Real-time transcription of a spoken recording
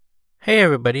Hey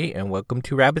everybody, and welcome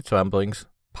to Rabbit's Ramblings,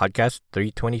 podcast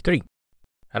 323.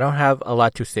 I don't have a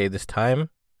lot to say this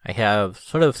time. I have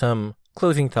sort of some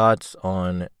closing thoughts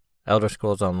on Elder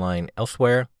Scrolls Online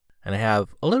Elsweyr, and I have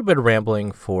a little bit of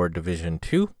rambling for Division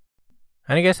 2.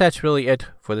 And I guess that's really it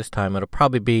for this time. It'll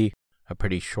probably be a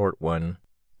pretty short one,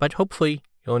 but hopefully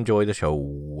you'll enjoy the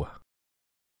show.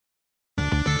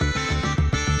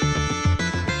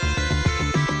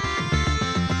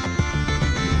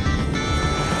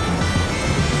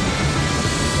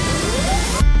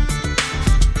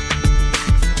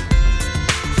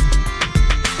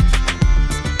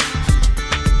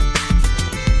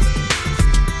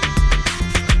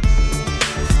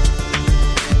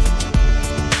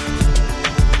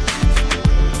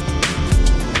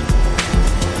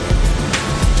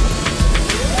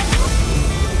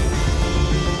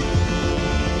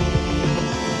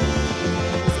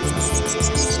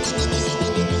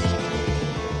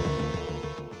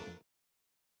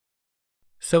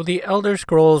 So the Elder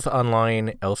Scrolls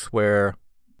Online Elsweyr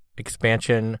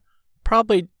expansion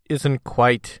probably isn't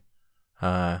quite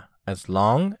as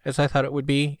long as I thought it would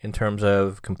be in terms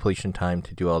of completion time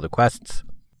to do all the quests.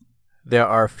 There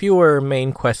are fewer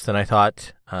main quests than I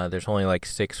thought. There's only like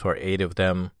 6 or 8 of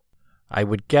them. I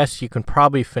would guess you can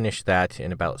probably finish that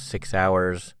in about 6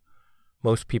 hours.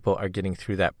 Most people are getting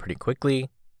through that pretty quickly.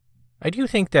 I do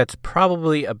think that's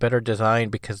probably a better design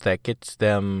because that gets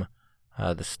them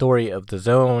the story of the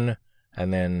zone,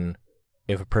 and then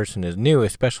if a person is new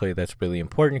especially, that's really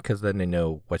important because then they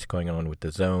know what's going on with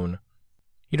the zone.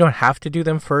 You don't have to do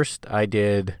them first. I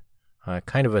did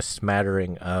kind of a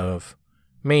smattering of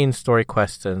main story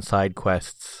quests and side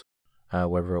quests,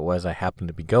 wherever it was I happened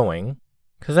to be going,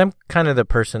 because I'm kind of the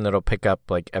person that'll pick up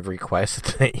like every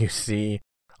quest that you see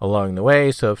along the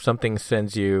way. So if something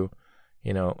sends you,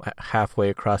 halfway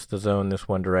across the zone this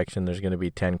one direction, there's going to be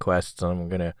 10 quests, and I'm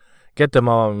going to get them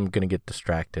all, I'm going to get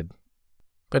distracted.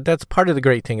 But that's part of the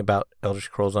great thing about Elder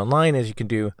Scrolls Online is you can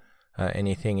do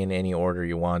anything in any order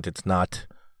you want. It's not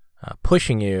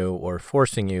pushing you or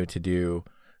forcing you to do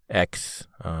X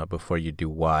before you do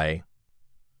Y.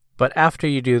 But after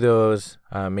you do those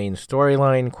main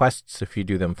storyline quests, if you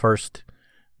do them first,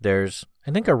 there's,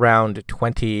 I think, around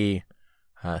 20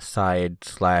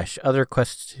 side/other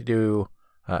quests to do,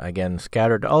 again,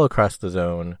 scattered all across the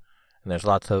zone. And there's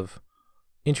lots of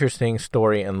interesting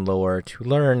story and lore to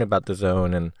learn about the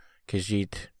zone and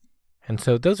Khajiit. And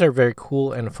so those are very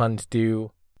cool and fun to do.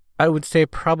 I would say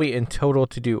probably in total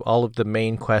to do all of the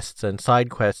main quests and side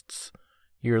quests,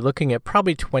 you're looking at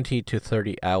probably 20 to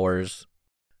 30 hours.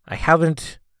 I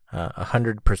haven't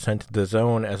 100% the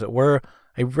zone, as it were.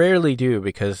 I rarely do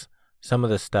because some of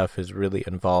the stuff is really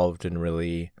involved and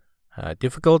really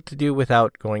difficult to do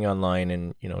without going online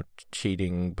and,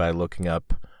 cheating by looking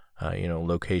up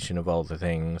location of all the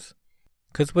things.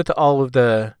 Because with all of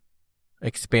the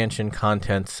expansion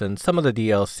contents and some of the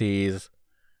DLCs,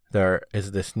 there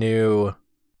is this new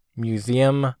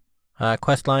museum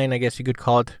quest line, I guess you could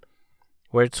call it,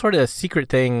 where it's sort of secret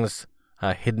things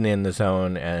hidden in the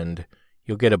zone, and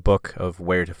you'll get a book of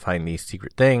where to find these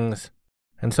secret things.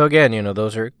 And so again,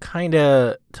 those are kind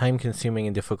of time-consuming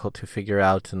and difficult to figure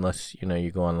out unless,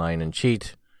 you go online and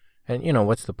cheat. And,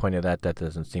 what's the point of that? That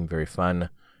doesn't seem very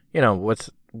fun.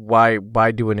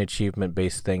 Why do an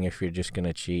achievement-based thing if you're just going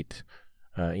to cheat?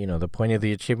 The point of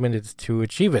the achievement is to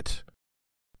achieve it.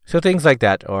 So things like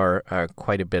that are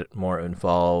quite a bit more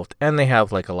involved, and they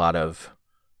have like a lot of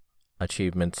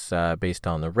achievements based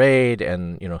on the raid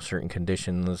and, certain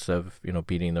conditions of,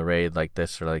 beating the raid like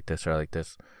this or like this or like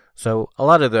this. So a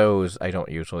lot of those I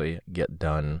don't usually get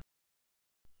done.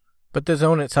 But the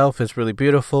zone itself is really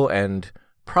beautiful and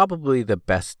probably the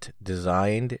best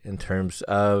designed in terms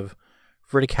of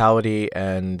verticality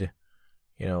and,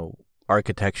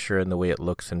 architecture and the way it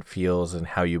looks and feels and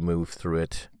how you move through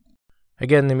it.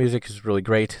 Again, the music is really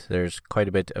great. There's quite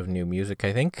a bit of new music,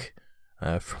 I think,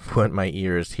 from what my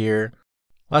ears hear.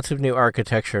 Lots of new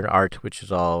architecture and art, which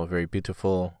is all very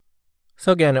beautiful.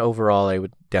 So again, overall, I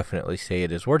would definitely say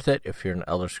it is worth it if you're an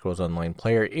Elder Scrolls Online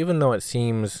player, even though it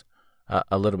seems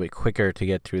a little bit quicker to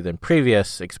get through than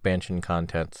previous expansion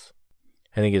contents.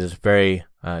 I think it is very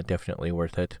definitely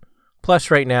worth it.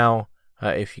 Plus, right now,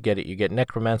 if you get it, you get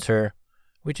Necromancer,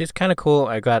 which is kind of cool.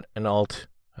 I got an alt.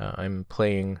 I'm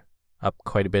playing up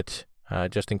quite a bit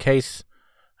just in case.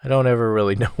 I don't ever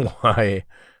really know why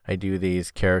I do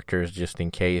these characters just in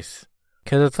case.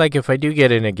 Because it's like if I do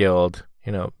get in a guild,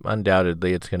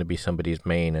 undoubtedly it's going to be somebody's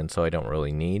main, and so I don't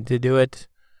really need to do it.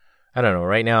 I don't know.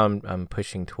 Right now I'm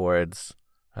pushing towards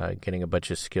getting a bunch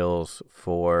of skills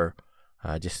for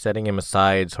just setting him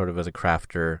aside sort of as a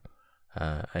crafter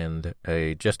and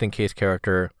a just-in-case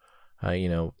character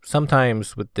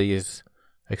Sometimes with these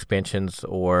expansions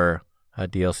or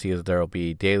DLCs, there will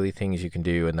be daily things you can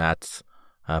do, and that's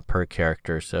per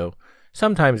character. So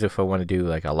sometimes if I want to do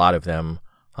like a lot of them,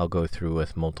 I'll go through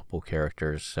with multiple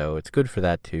characters. So it's good for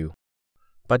that too.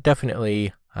 But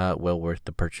definitely well worth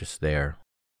the purchase there.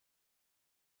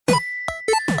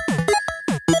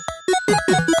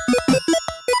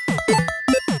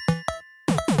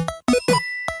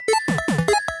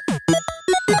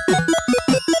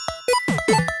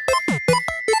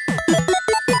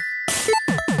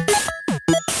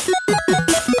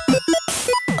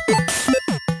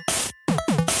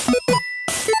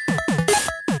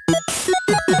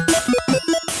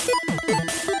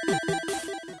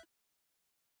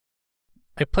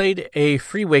 I played a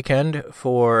free weekend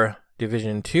for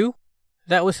Division 2.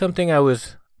 That was something I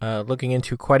was looking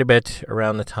into quite a bit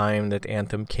around the time that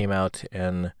Anthem came out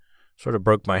and sort of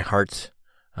broke my heart.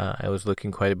 I was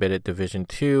looking quite a bit at Division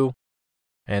 2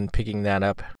 and picking that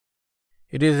up.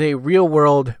 It is a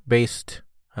real-world-based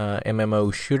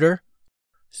MMO shooter,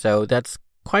 so that's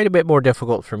quite a bit more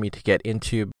difficult for me to get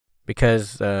into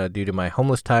because due to my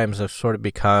homeless times, I've sort of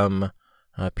become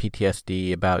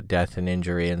PTSD about death and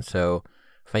injury, and so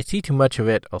if I see too much of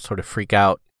it, I'll sort of freak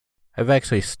out. I've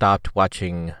actually stopped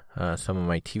watching some of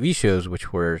my TV shows,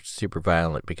 which were super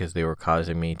violent, because they were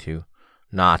causing me to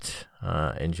not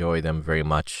enjoy them very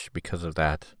much because of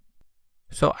that.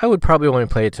 So I would probably only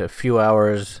play it a few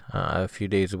hours, a few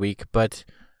days a week, but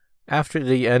after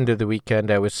the end of the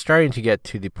weekend, I was starting to get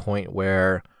to the point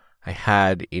where I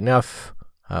had enough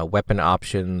weapon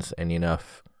options and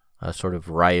enough sort of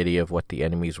variety of what the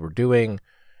enemies were doing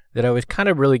that I was kind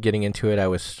of really getting into it. I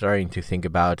was starting to think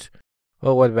about,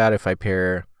 well, what about if I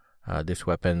pair this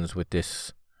weapons with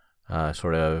this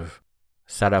sort of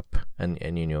setup and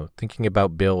thinking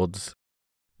about builds.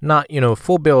 Not,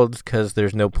 full builds, because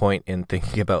there's no point in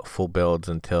thinking about full builds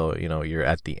until, you're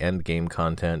at the end game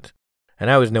content. And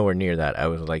I was nowhere near that. I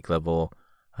was like level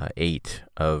 8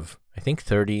 of, I think,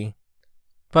 30.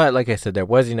 But like I said, there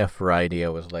was enough variety. I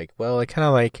was like, well, I kind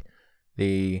of like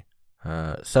the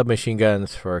submachine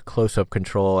guns for close-up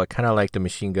control. I kind of like the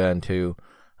machine gun to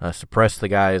suppress the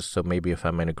guys. So maybe if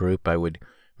I'm in a group, I would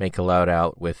make a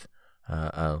loadout with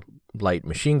a light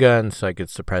machine gun so I could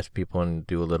suppress people and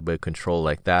do a little bit of control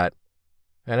like that.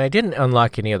 And I didn't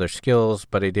unlock any other skills,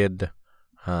 but I did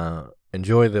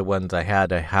enjoy the ones I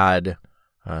had. I had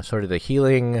sort of the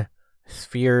healing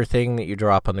sphere thing that you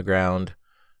drop on the ground.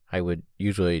 I would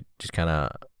usually just kind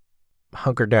of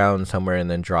hunker down somewhere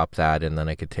and then drop that, and then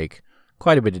I could take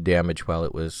quite a bit of damage while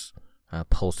it was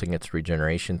pulsing its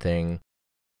regeneration thing.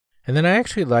 And then I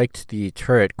actually liked the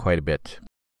turret quite a bit,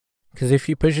 because if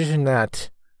you position that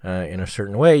in a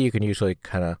certain way, you can usually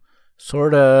kind of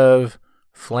sort of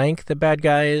flank the bad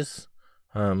guys.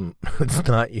 It's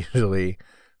not usually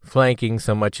flanking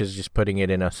so much as just putting it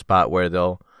in a spot where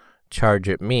they'll charge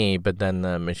at me, but then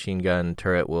the machine gun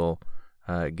turret will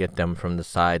get them from the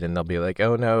side, and they'll be like,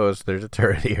 oh no, there's a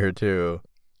turret here too.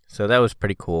 So that was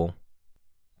pretty cool.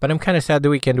 But I'm kind of sad the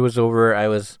weekend was over. I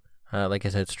was, like I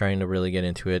said, trying to really get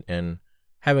into it and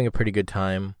having a pretty good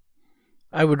time.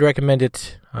 I would recommend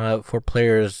it for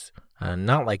players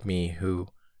not like me who,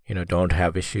 don't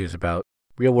have issues about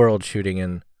real-world shooting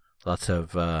and lots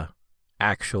of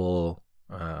actual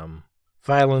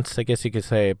violence, I guess you could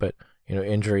say, but,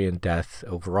 injury and death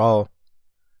overall.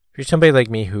 If you're somebody like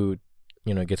me who,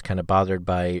 gets kind of bothered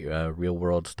by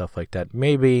real-world stuff like that,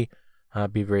 maybe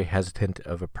be very hesitant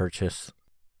of a purchase.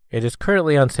 It is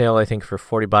currently on sale, I think, for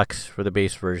 $40 for the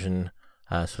base version.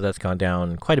 So that's gone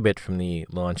down quite a bit from the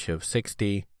launch of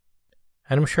 $60.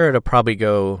 And I'm sure it'll probably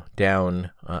go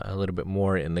down a little bit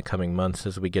more in the coming months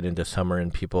as we get into summer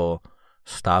and people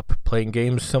stop playing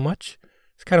games so much.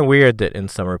 It's kind of weird that in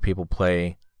summer people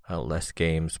play less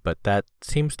games, but that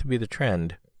seems to be the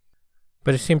trend.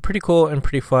 But it seemed pretty cool and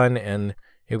pretty fun, and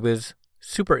it was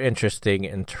super interesting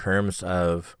in terms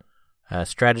of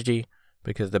strategy,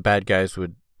 because the bad guys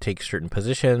would take certain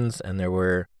positions, and there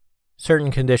were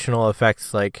certain conditional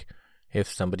effects, like if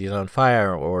somebody's on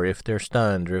fire, or if they're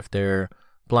stunned, or if they're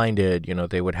blinded,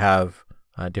 they would have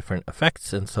different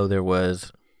effects. And so there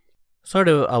was sort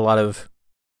of a lot of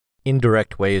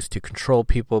indirect ways to control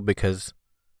people, because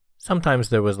sometimes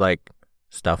there was like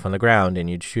stuff on the ground and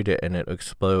you'd shoot it and it would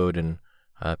explode, and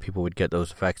people would get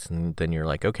those effects, and then you're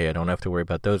like, okay, I don't have to worry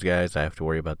about those guys, I have to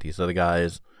worry about these other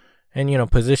guys.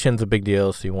 And position's a big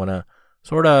deal, so you want to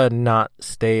sort of not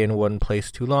stay in one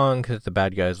place too long, because the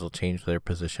bad guys will change their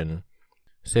position.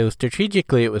 So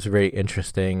strategically, it was very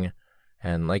interesting.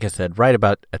 And like I said, right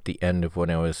about at the end of when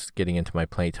I was getting into my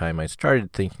playtime, I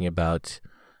started thinking about,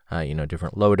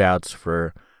 different loadouts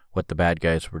for what the bad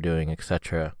guys were doing,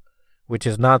 etc., which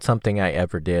is not something I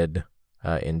ever did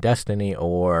in Destiny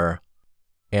or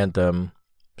Anthem.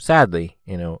 Sadly,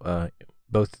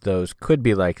 both of those could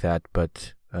be like that,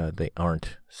 but they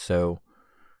aren't. So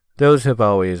those have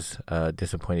always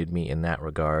disappointed me in that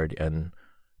regard, and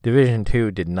Division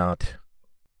 2 did not.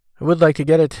 I would like to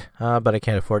get it, but I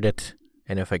can't afford it,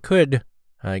 and if I could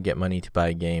get money to buy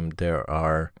a game, there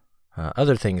are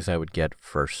other things I would get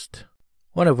first,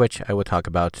 one of which I will talk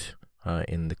about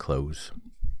in the close.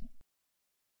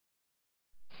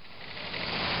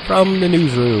 From the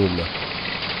newsroom.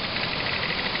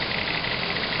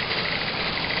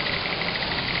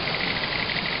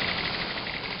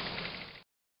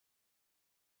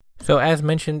 So as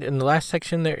mentioned in the last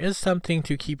section, there is something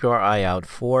to keep your eye out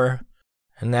for,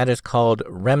 and that is called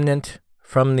Remnant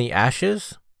from the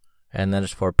Ashes, and that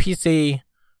is for PC,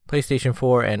 PlayStation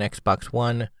 4, and Xbox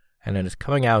One, and it is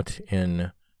coming out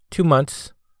in 2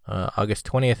 months, August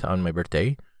 20th on my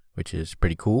birthday, which is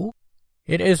pretty cool.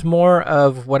 It is more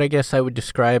of what I guess I would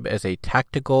describe as a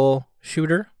tactical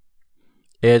shooter.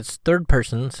 It's third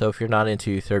person, so if you're not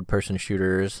into third person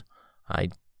shooters, I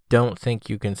don't think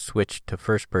you can switch to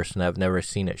first person. I've never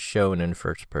seen it shown in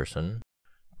first person.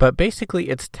 But basically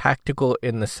it's tactical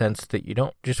in the sense that you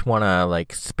don't just want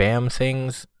to spam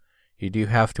things. You do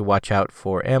have to watch out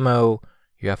for ammo.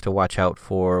 You have to watch out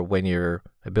for when your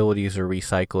abilities are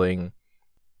recycling.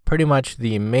 Pretty much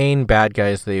the main bad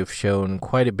guys they've shown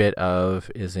quite a bit of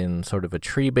is in sort of a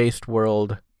tree-based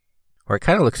world, where it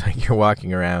kind of looks like you're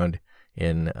walking around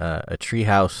in a tree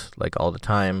house all the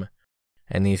time.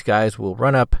 And these guys will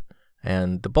run up,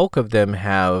 and the bulk of them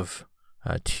have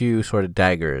 2 sort of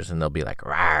daggers, and they'll be like,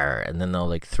 rawr, and then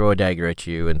they'll throw a dagger at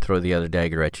you and throw the other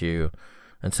dagger at you.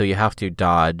 And so you have to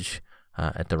dodge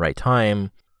at the right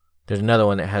time. There's another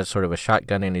one that has sort of a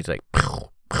shotgun, and he's like,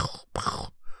 pow, pow,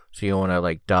 pow. So you want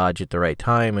to dodge at the right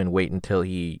time and wait until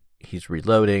he's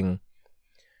reloading.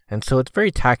 And so it's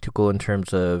very tactical in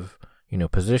terms of,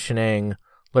 positioning,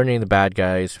 learning the bad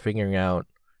guys, figuring out,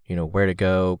 where to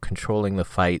go, controlling the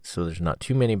fight so there's not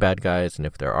too many bad guys. And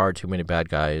if there are too many bad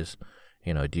guys,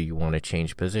 do you want to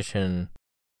change position?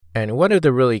 And one of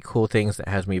the really cool things that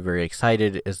has me very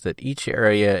excited is that each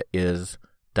area is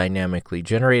dynamically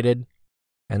generated,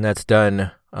 and that's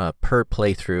done per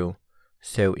playthrough.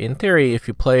 So in theory, if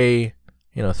you play,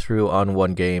 through on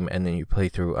one game and then you play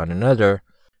through on another,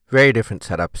 very different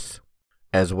setups,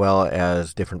 as well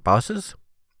as different bosses.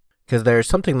 Because there's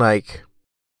something like,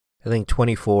 I think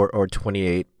 24 or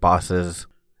 28 bosses,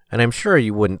 and I'm sure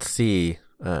you wouldn't see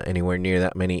anywhere near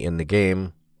that many in the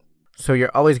game. So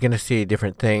you're always going to see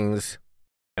different things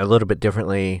a little bit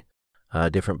differently,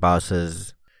 different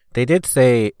bosses. They did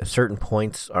say certain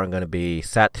points are going to be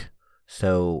set,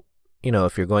 so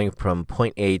if you're going from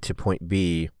point A to point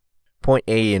B, point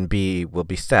A and B will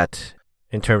be set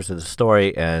in terms of the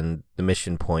story and the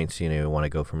mission points. You want to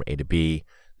go from A to B.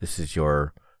 This is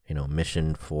your,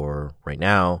 mission for right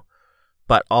now.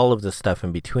 But all of the stuff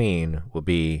in between will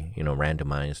be,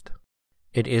 randomized.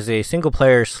 It is a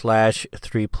single-player /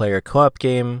 3-player co-op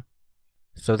game.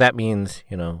 So that means,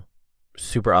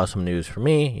 super awesome news for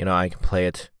me. I can play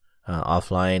it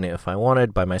offline if I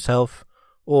wanted by myself.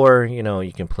 Or,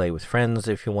 you can play with friends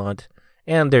if you want.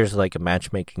 And there's a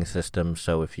matchmaking system,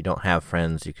 so if you don't have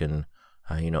friends, you can,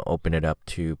 open it up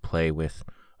to play with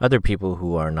other people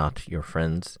who are not your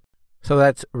friends. So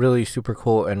that's really super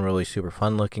cool and really super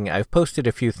fun looking. I've posted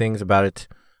a few things about it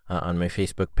on my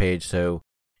Facebook page, so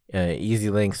easy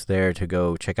links there to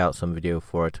go check out some video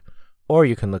for it. Or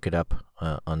you can look it up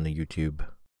on the YouTube.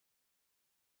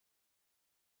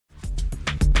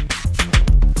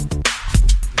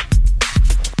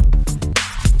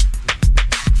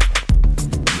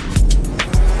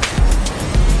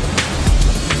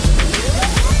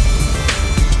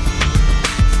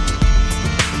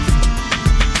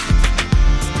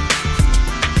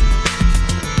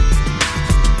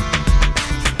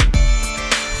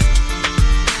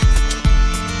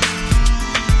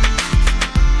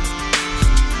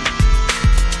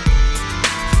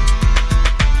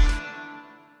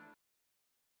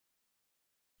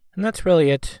 And that's really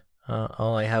it,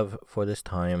 all I have for this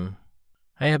time.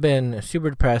 I have been super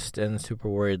depressed and super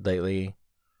worried lately.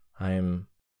 I'm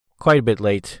quite a bit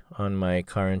late on my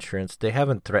car insurance. They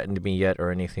haven't threatened me yet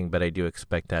or anything, but I do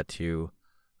expect that to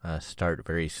start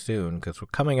very soon, because we're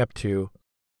coming up to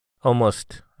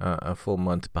almost a full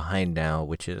month behind now,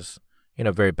 which is,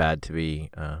 very bad to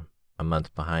be a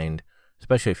month behind,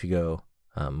 especially if you go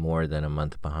more than a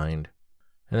month behind.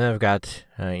 And then I've got,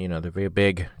 the very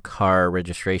big car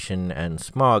registration and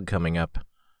smog coming up.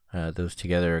 Those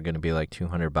together are going to be like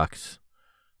 $200.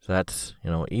 So that's,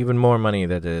 even more money.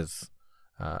 That is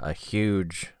a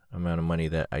huge amount of money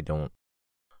that I don't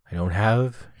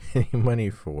have any money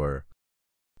for.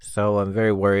 So I'm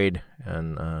very worried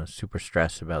and super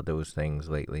stressed about those things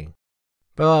lately.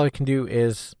 But all I can do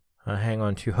is hang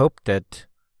on to hope that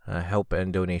help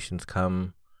and donations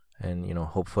come, and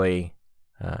hopefully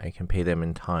I can pay them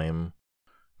in time,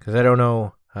 because I don't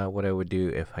know what I would do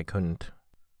if I couldn't.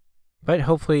 But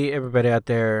hopefully everybody out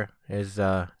there is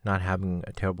not having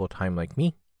a terrible time like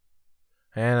me.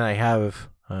 And I have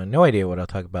no idea what I'll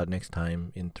talk about next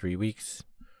time in 3 weeks.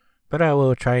 But I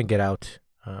will try and get out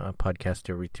a podcast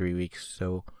every 3 weeks,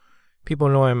 so people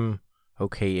know I'm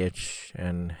okay-ish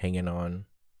and hanging on.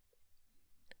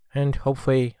 And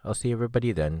hopefully I'll see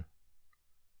everybody then.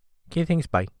 Okay, thanks,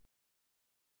 bye.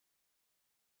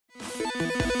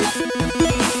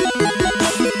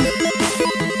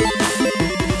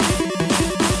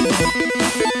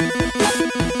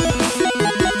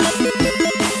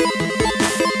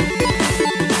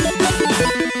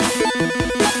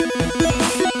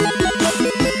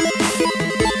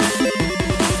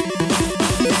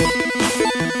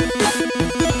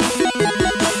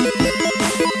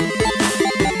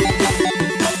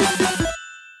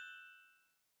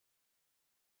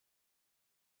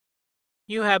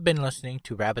 You have been listening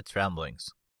to Rabbit's Ramblings.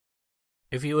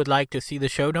 If you would like to see the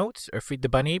show notes or feed the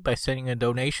bunny by sending a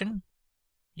donation,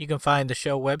 you can find the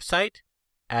show website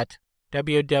at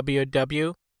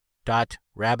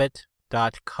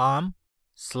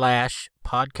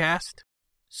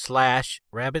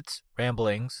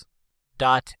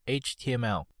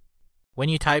When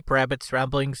you type Rabbit's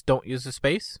Ramblings, don't use a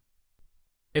space.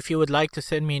 If you would like to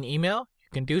send me an email, you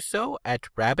can do so at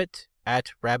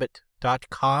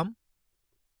rabbit@rabbit.com.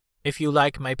 If you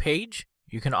like my page,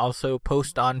 you can also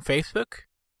post on Facebook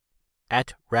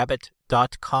at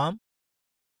rabbit.com.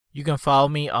 You can follow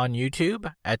me on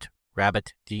YouTube at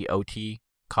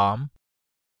rabbitdot.com.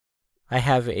 I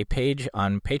have a page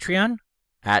on Patreon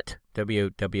at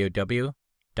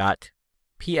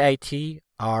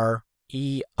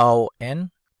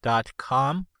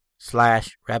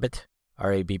www.patreon.com/rabbit,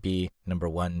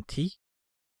 RABB1T.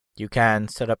 You can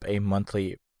set up a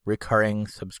monthly recurring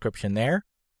subscription there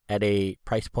at a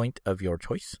price point of your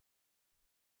choice.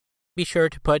 Be sure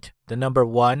to put the number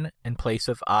 1 in place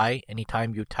of I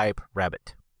anytime you type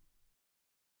rabbit.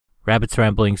 Rabbit's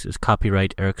Ramblings is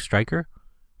copyright Eric Stryker,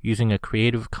 using a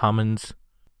Creative Commons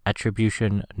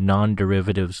Attribution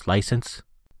Non-Derivatives License,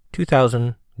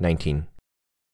 2019.